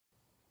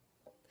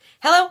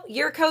Hello,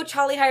 your coach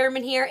Holly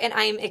Hireman here, and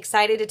I am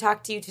excited to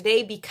talk to you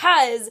today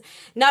because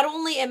not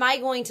only am I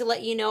going to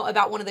let you know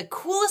about one of the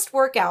coolest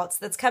workouts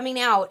that's coming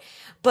out,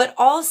 but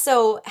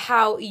also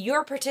how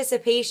your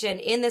participation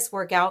in this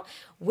workout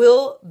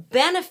will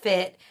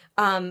benefit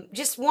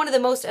just one of the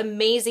most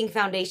amazing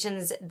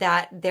foundations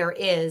that there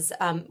is,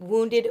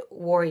 Wounded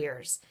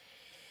Warriors.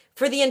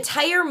 For the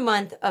entire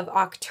month of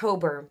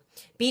October,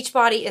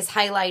 Beachbody is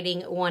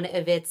highlighting one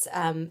of its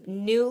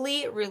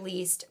newly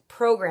released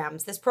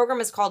programs. This program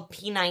is called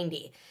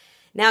P90.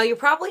 Now, you're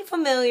probably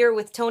familiar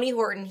with Tony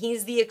Horton.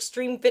 He's the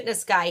extreme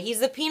fitness guy. He's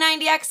the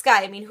P90X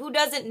guy. I mean, who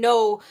doesn't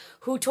know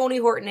who Tony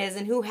Horton is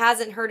and who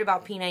hasn't heard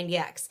about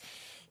P90X?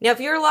 Now, if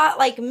you're a lot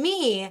like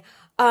me,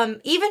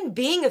 even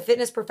being a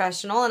fitness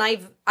professional, and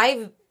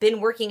I've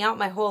been working out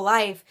my whole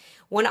life,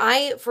 when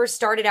I first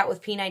started out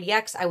with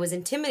P90X, I was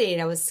intimidated.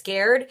 I was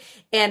scared.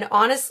 And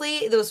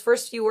honestly, those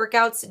first few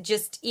workouts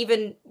just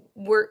even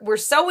were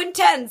so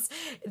intense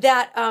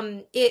that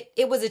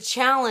it was a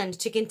challenge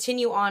to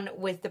continue on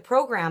with the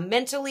program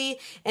mentally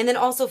and then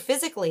also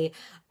physically.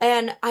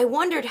 And I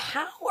wondered,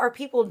 how are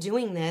people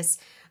doing this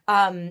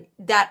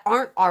that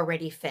aren't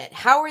already fit?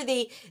 How are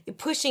they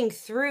pushing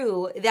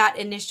through that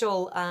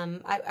initial,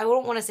 I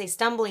don't want to say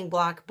stumbling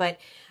block, but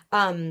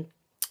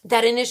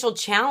that initial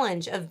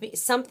challenge of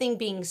something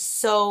being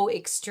so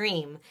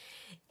extreme?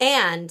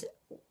 And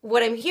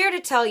what I'm here to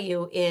tell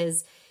you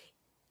is,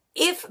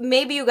 if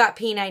maybe you got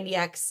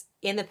P90X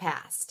in the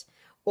past,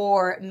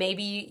 or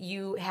maybe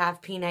you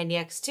have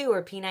P90X2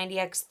 or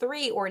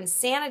P90X3 or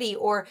Insanity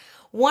or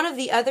one of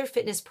the other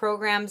fitness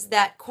programs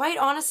that, quite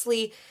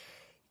honestly,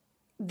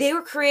 they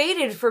were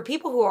created for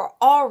people who are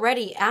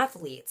already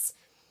athletes.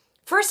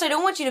 First, I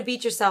don't want you to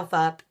beat yourself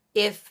up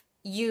if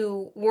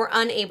you were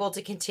unable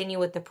to continue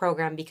with the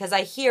program, because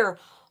I hear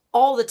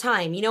all the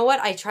time, you know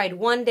what, I tried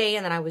one day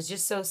and then I was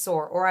just so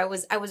sore, or I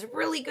was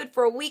really good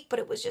for a week, but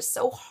it was just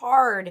so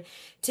hard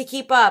to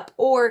keep up,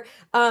 or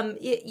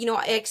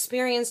I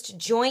experienced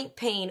joint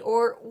pain,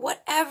 or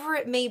whatever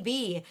it may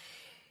be.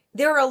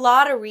 There are a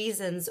lot of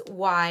reasons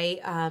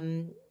why,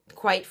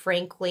 quite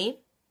frankly,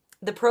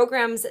 the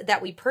programs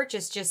that we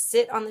purchase just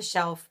sit on the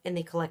shelf and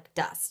they collect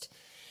dust.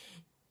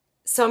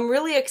 So I'm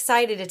really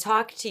excited to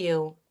talk to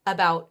you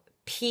about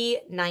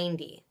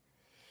P90.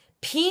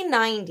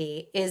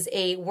 P90 is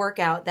a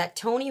workout that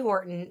Tony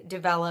Horton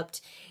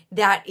developed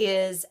that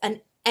is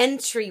an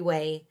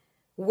entryway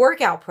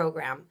workout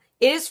program.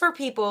 It is for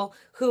people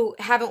who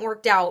haven't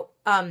worked out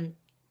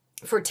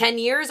for 10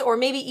 years or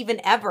maybe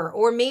even ever,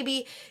 or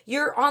maybe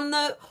you're on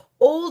the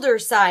older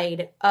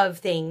side of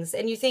things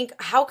and you think,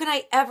 how can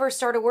I ever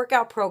start a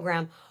workout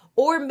program?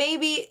 Or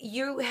maybe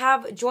you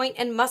have joint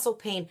and muscle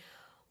pain.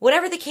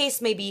 Whatever the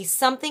case may be,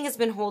 something has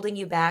been holding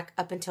you back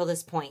up until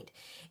this point.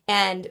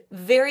 And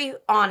very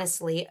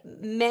honestly,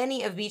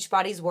 many of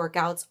Beachbody's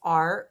workouts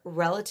are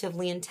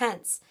relatively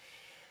intense.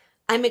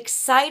 I'm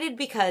excited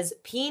because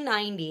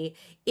P90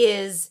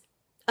 is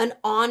an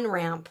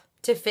on-ramp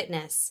to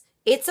fitness.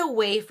 It's a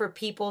way for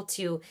people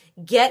to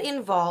get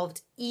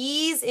involved,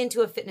 ease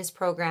into a fitness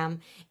program,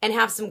 and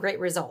have some great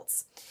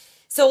results.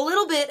 So a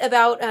little bit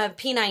about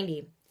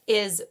P90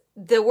 is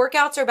the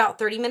workouts are about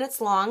 30 minutes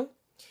long.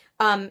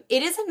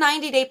 It is a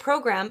 90-day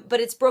program, but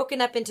it's broken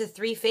up into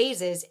 3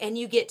 phases, and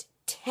you get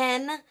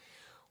 10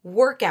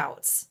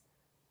 workouts.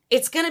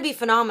 It's going to be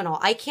phenomenal.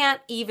 I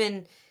can't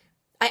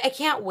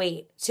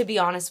wait, to be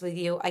honest with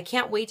you. I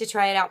can't wait to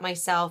try it out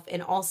myself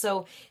and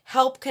also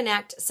help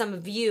connect some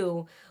of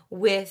you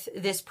with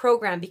this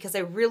program, because I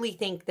really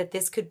think that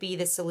this could be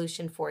the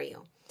solution for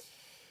you.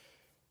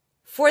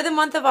 For the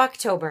month of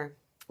October,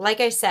 like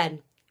I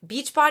said,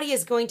 Beachbody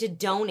is going to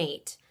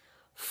donate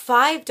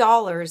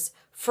 $5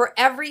 for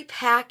every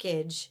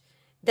package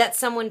that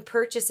someone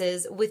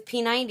purchases with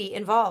P90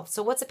 involved.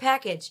 So what's a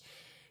package?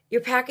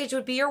 Your package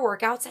would be your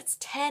workouts. That's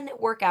 10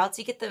 workouts.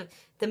 You get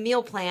the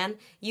meal plan.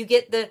 You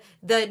get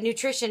the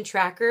nutrition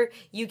tracker.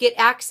 You get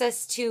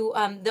access to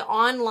the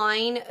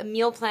online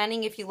meal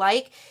planning if you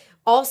like.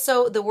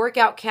 Also, the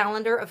workout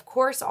calendar, of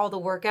course, all the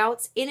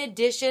workouts. In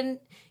addition,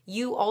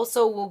 you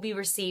also will be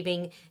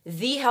receiving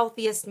the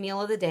healthiest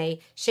meal of the day,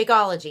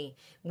 Shakeology,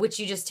 which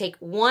you just take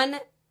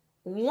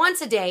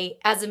once a day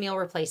as a meal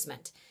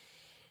replacement.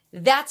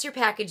 That's your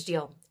package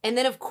deal. And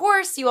then, of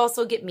course, you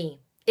also get me.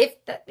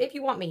 If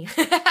you want me.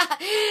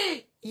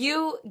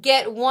 You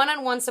get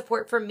one-on-one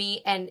support from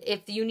me, and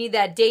if you need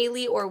that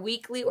daily or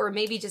weekly or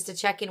maybe just a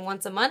check-in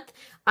once a month,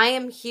 I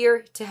am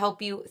here to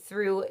help you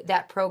through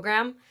that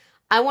program.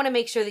 I want to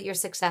make sure that you're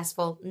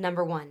successful,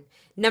 number one.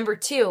 Number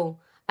two,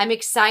 I'm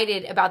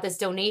excited about this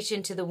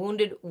donation to the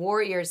Wounded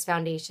Warriors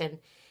Foundation.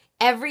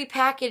 Every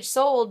package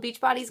sold,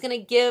 Beachbody is going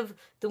to give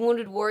the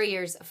Wounded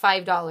Warriors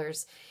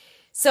 $5.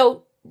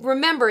 So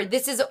remember,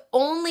 this is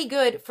only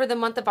good for the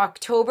month of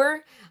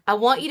October. I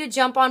want you to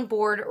jump on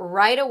board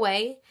right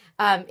away.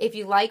 If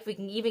you like, we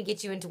can even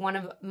get you into one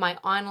of my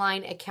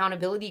online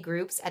accountability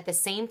groups at the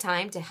same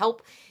time to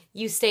help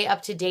you stay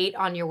up to date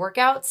on your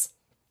workouts.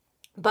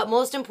 But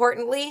most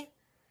importantly,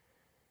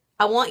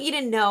 I want you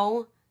to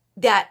know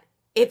that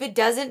if it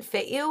doesn't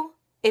fit you,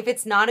 if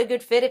it's not a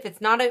good fit, if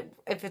it's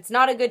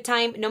not a good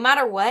time, no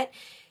matter what,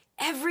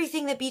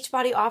 everything that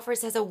Beachbody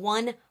offers has a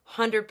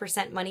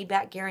 100% money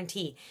back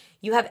guarantee.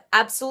 You have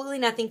absolutely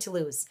nothing to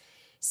lose.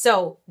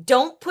 So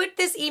don't put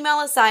this email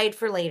aside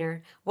for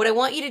later. What I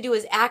want you to do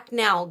is act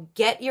now.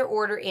 Get your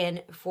order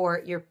in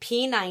for your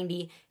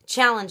P90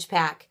 Challenge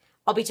Pack.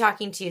 I'll be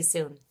talking to you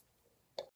soon.